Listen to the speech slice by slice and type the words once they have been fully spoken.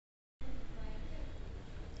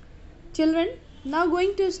Children, now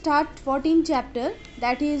going to start 14th chapter,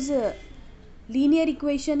 that is linear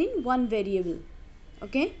equation in one variable.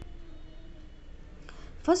 Okay,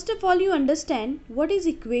 first of all you understand what is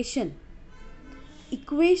equation.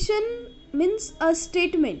 Equation means a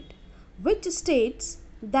statement which states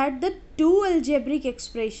that the two algebraic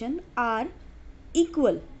expressions are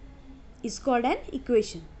equal is called an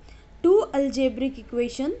equation. Two algebraic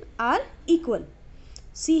equations are equal.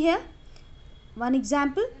 See here one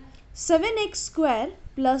example, 7x square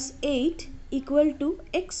plus 8 equal to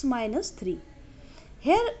x minus 3.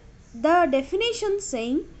 Here the definition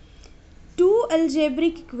saying two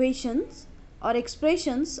algebraic equations or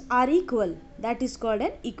expressions are equal, that is called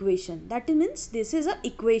an equation. That means this is an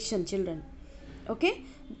equation, children. Okay,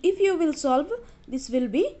 if you will solve, this will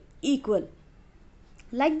be equal.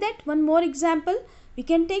 Like that, one more example, we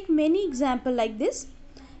can take many example like this.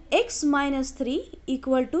 X minus 3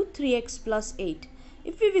 equal to 3x plus 8.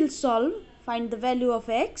 If we will solve, find the value of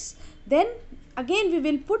x, then again we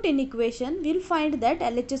will put in equation, we will find that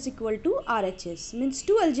LHS equal to RHS. Means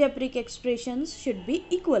two algebraic expressions should be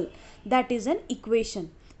equal. That is an equation.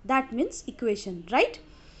 That means equation, right?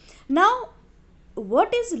 Now,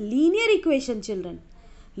 what is linear equation, children?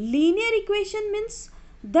 Linear equation means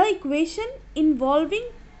the equation involving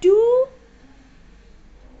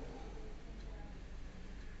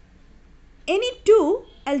any two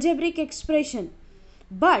algebraic expression,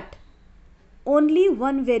 but only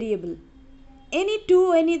one variable. Any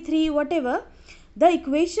two, any three, whatever, the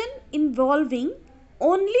equation involving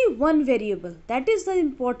only one variable. That is the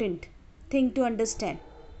important thing to understand.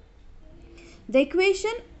 The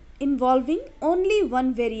equation involving only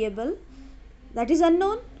one variable, that is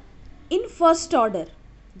unknown, in first order.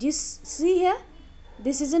 Just see here,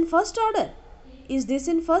 this is in first order. Is this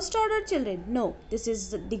in first order, children? No, this is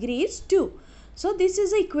degree is 2. So this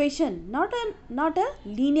is an equation, not a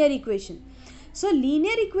linear equation. So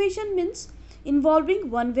linear equation means involving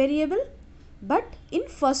one variable but in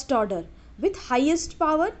first order with highest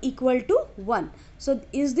power equal to 1. So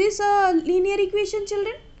is this a linear equation,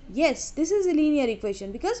 children? Yes, this is a linear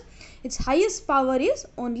equation because its highest power is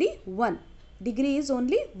only 1. Degree is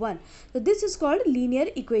only 1. So this is called linear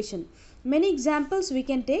equation. Many examples we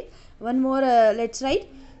can take. One more, let's write.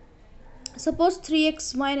 Suppose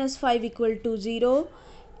 3x minus 5 equal to 0,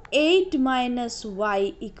 8 minus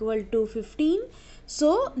y equal to 15.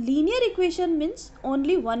 So linear equation means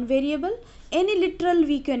only one variable. Any literal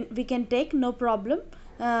we can take, no problem.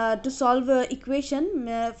 To solve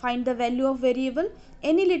equation, find the value of variable.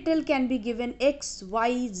 Any literal can be given x,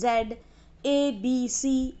 y, z, a, b,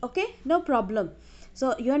 c. Okay, no problem.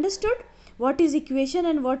 So you understood what is equation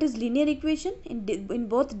and what is linear equation in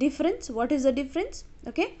both difference. What is the difference?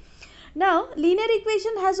 Okay. Now linear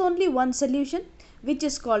equation has only one solution, which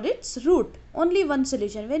is called its root. Only one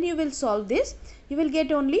solution. When you will solve this, you will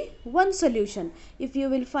get only one solution. If you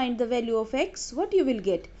will find the value of x, what you will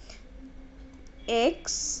get?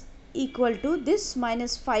 X equal to this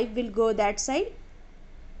minus 5 will go that side,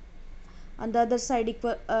 on the other side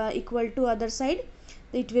equal to other side,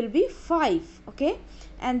 it will be 5. Okay,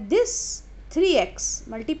 and this 3x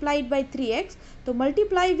multiplied by 3x, so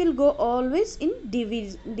multiply will go always in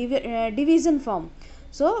division form.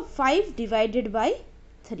 So 5 divided by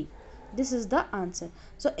 3, this is the answer.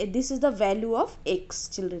 So this is the value of x,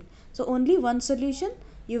 children. So only one solution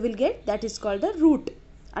you will get, that is called the root.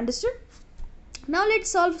 Understood? Now let's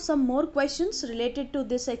solve some more questions related to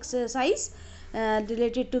this exercise,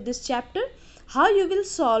 related to this chapter. How you will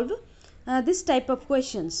solve this type of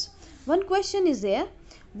questions. One question is there,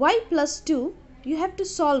 y plus 2, you have to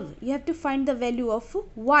solve, you have to find the value of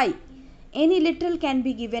y. Any literal can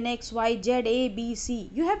be given, x, y, z, a, b, c.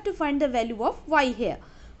 You have to find the value of y here.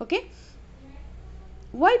 Okay,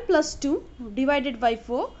 y plus 2 divided by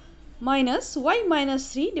 4 minus y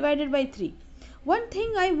minus 3 divided by 3. One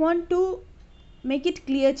thing I want to make it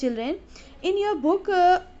clear, children, in your book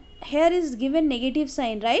here is given negative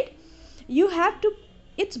sign, right? You have to,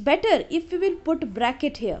 it's better if you will put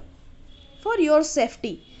bracket here for your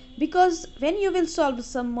safety, because when you will solve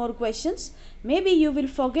some more questions, maybe you will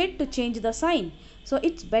forget to change the sign. So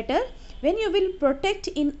it's better when you will protect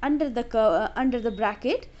in under the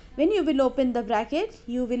bracket. When you will open the bracket,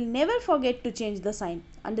 you will never forget to change the sign.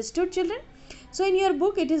 Understood, children? So in your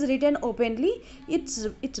book it is written openly.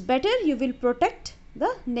 It's better you will protect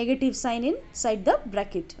the negative sign inside the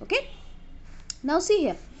bracket. Okay, now see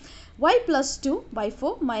here, y plus 2 by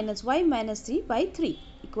 4 minus y minus 3 by 3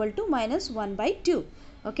 equal to minus 1 by 2.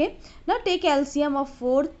 Okay, now take LCM of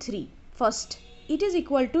 4, 3 first. It is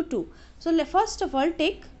equal to 2. So first of all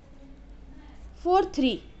take 4,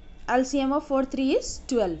 3. LCM of 4, 3 is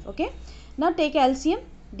 12. Okay, now take LCM.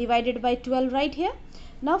 divided by 12 right here.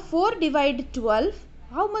 Now 4 divide 12,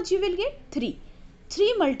 how much you will get? 3.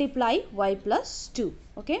 3 multiply y plus 2.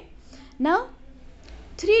 Okay. Now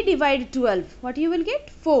 3 divide 12, what you will get?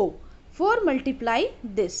 4. 4 multiply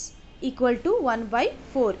this equal to 1 by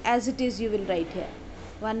 4, as it is you will write here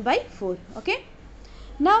 1 by 4. Okay.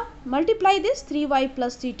 Now multiply this, 3y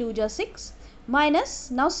plus 3 2 just 6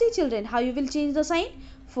 minus, now see children how you will change the sign,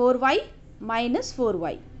 4y minus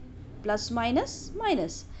 4y plus minus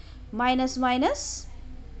minus minus minus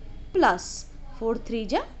plus 4 3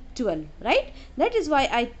 ja 12, right? That is why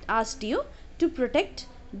I asked you to protect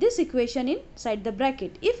this equation inside the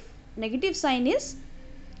bracket if negative sign is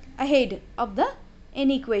ahead of the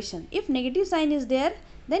any equation. If negative sign is there,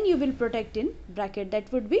 then you will protect in bracket.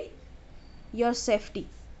 That would be your safety.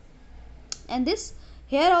 And this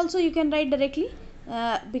here also you can write directly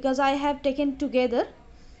because I have taken together.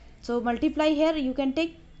 So multiply here, you can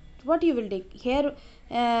take what you will take here,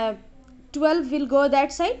 12 will go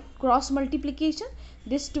that side, cross multiplication.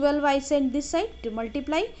 This 12 I send this side to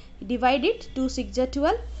multiply, divide it, 2 6 ja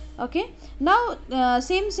 12. Okay. Now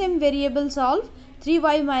same variable solve,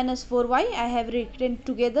 3y minus 4y I have written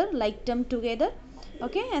together, like term together.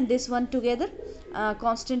 Okay. And this one together,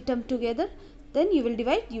 constant term together. Then you will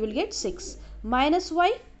divide, you will get 6 minus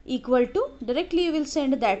y equal to, directly you will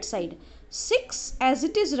send that side, 6 as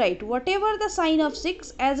it is, right? Whatever the sign of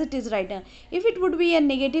 6 as it is, right? If it would be a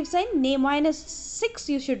negative sign, minus 6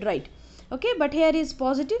 you should write. Okay, but here is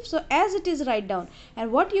positive, so as it is write down.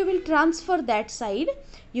 And what you will transfer that side,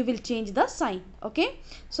 you will change the sign. Okay,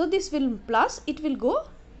 so this will plus, it will go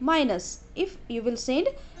minus if you will send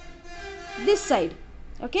this side.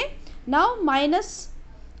 Okay, now minus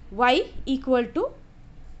y equal to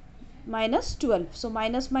minus 12, so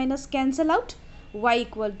minus minus cancel out, y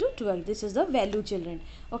equal to 12. This is the value children.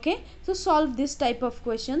 Okay, so solve this type of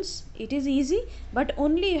questions. It is easy, but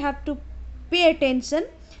only you have to pay attention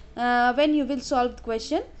when you will solve the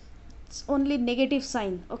question. It's only negative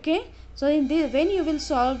sign. Okay, so in this, when you will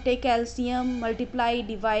solve, take LCM, multiply,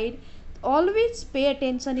 divide, always pay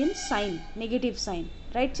attention in sign, negative sign,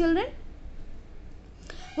 right children?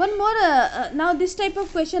 One more, now this type of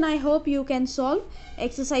question I hope you can solve,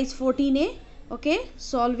 exercise 14a. Okay,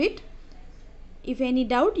 solve it. If any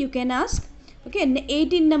doubt you can ask. Okay,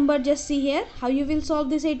 18 number, just see here how you will solve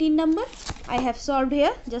this 18 number. I have solved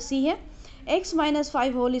here, just see here, x minus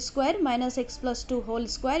 5 whole square minus x plus 2 whole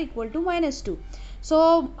square equal to minus 2.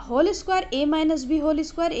 So whole square, a minus b whole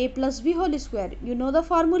square, a plus b whole square. You know the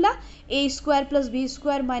formula, a square plus b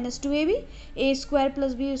square minus 2ab, a square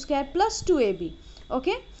plus b square plus 2ab.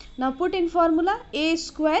 Okay, now put in formula, a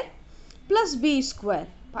square plus b square,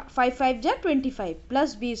 5 5 ja 25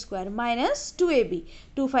 plus b square minus 2ab,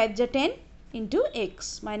 2 5 ja 10 into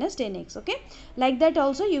x minus 10x. Okay, like that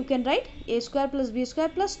also you can write a square plus b square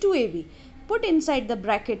plus 2ab. Put inside the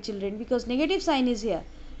bracket children, because negative sign is here.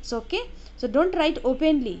 So okay, so don't write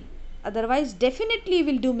openly, otherwise definitely you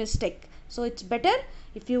will do mistake. So it's better,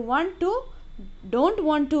 if you don't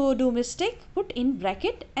want to do mistake, put in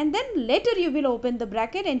bracket, and then later you will open the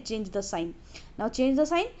bracket and change the sign. Now change the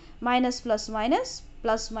sign, minus plus minus,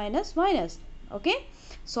 plus minus minus. Okay,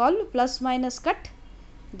 solve, plus minus cut,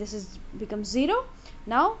 this is becomes 0.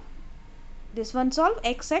 Now this one solve,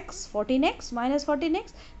 x 14x minus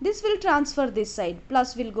 14x, this will transfer this side,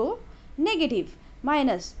 plus will go negative,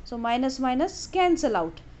 minus, so minus minus cancel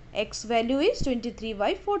out, x value is 23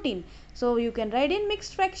 by 14. So you can write in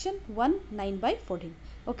mixed fraction 1 9 by 14.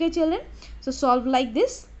 Okay children, so solve like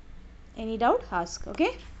this. Any doubt, ask.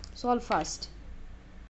 Okay, solve fast.